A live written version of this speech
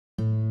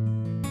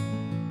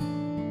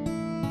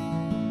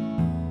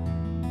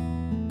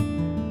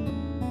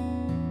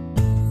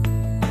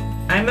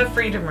I'm a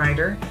freedom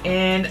rider,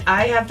 and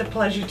I have the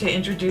pleasure to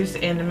introduce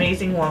an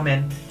amazing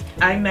woman.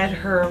 I met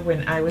her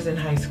when I was in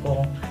high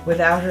school.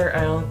 Without her,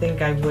 I don't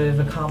think I would have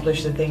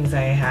accomplished the things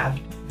I have.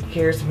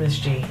 Here's Miss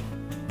G.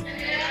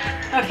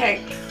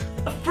 Okay,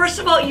 first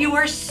of all, you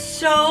are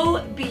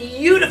so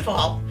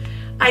beautiful.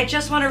 I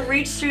just want to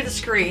reach through the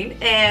screen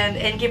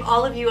and give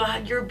all of you a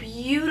hug. You're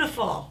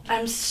beautiful.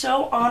 I'm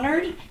so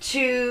honored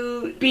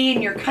to be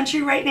in your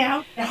country right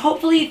now. And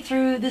hopefully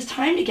through this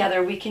time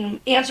together, we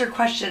can answer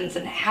questions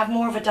and have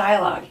more of a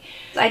dialogue.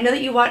 I know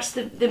that you watched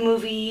the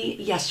movie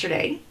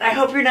yesterday. I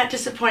hope you're not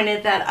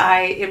disappointed that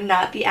I am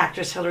not the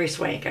actress Hilary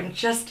Swank. I'm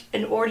just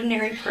an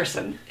ordinary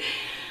person.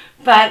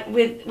 But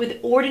with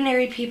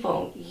ordinary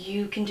people,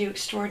 you can do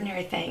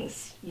extraordinary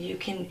things. You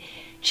can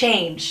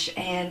change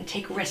and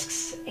take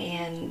risks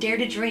and dare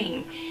to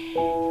dream.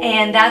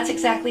 And that's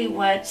exactly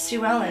what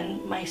Sue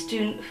Ellen, my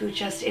student who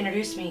just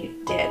introduced me,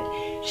 did.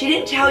 She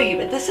didn't tell you,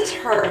 but this is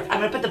her. I'm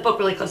gonna put the book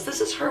really close.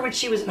 This is her when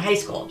she was in high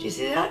school. Do you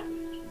see that?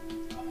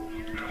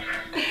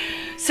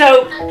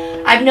 So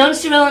I've known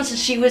Sue Ellen since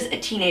she was a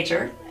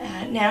teenager.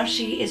 Now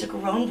she is a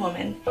grown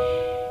woman.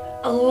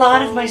 A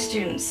lot of my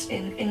students,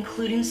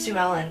 including Sue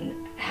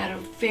Ellen, had a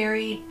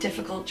very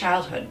difficult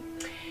childhood.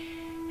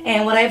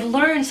 And what I've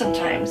learned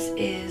sometimes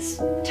is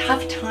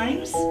tough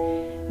times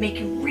make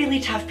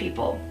really tough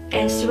people.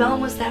 And Sue Ellen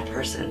was that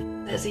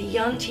person. As a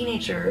young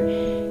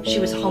teenager, she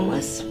was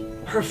homeless.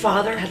 Her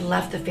father had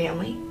left the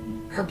family.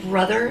 Her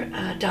brother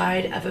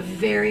died of a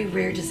very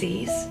rare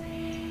disease.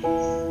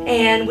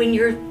 And when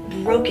you're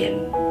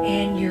broken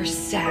and you're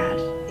sad,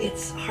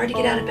 it's hard to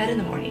get out of bed in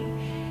the morning.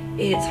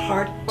 It's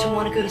hard to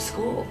want to go to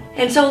school.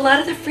 And so a lot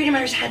of the Freedom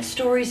Riders had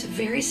stories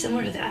very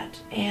similar to that.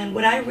 And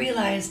what I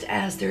realized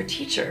as their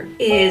teacher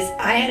is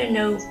I had to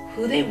know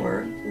who they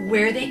were,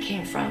 where they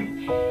came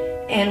from,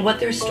 and what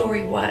their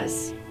story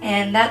was.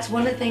 And that's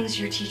one of the things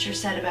your teacher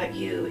said about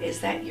you, is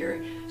that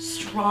you're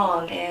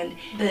strong, and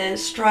the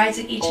strides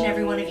that each and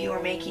every one of you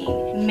are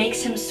making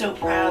makes him so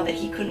proud that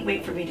he couldn't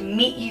wait for me to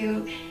meet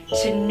you,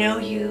 to know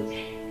you,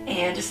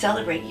 and to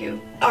celebrate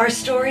you. Our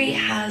story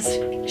has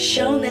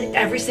shown that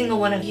every single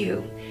one of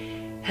you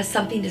has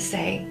something to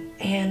say,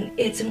 and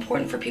it's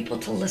important for people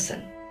to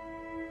listen.